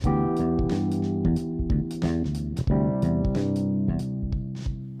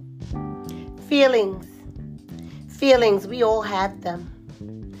Feelings. Feelings, we all have them.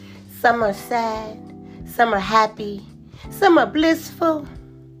 Some are sad, some are happy, some are blissful,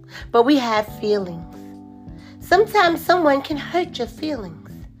 but we have feelings. Sometimes someone can hurt your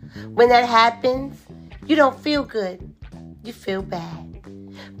feelings. When that happens, you don't feel good, you feel bad.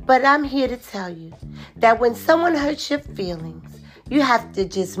 But I'm here to tell you that when someone hurts your feelings, you have to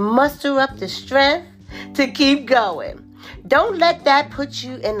just muster up the strength to keep going. Don't let that put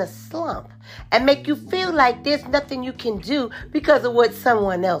you in a slump and make you feel like there's nothing you can do because of what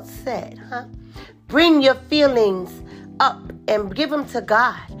someone else said, Bring your feelings up and give them to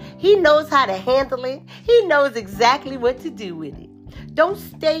God. He knows how to handle it. He knows exactly what to do with it. Don't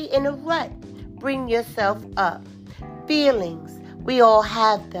stay in a rut. Bring yourself up. Feelings, we all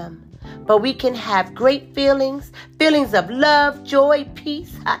have them. But we can have great feelings, feelings of love, joy,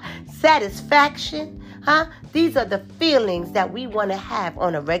 peace, satisfaction. These are the feelings that we want to have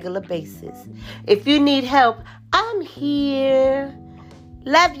on a regular basis. If you need help, I'm here.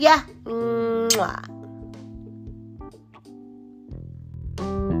 Love ya. Mwah.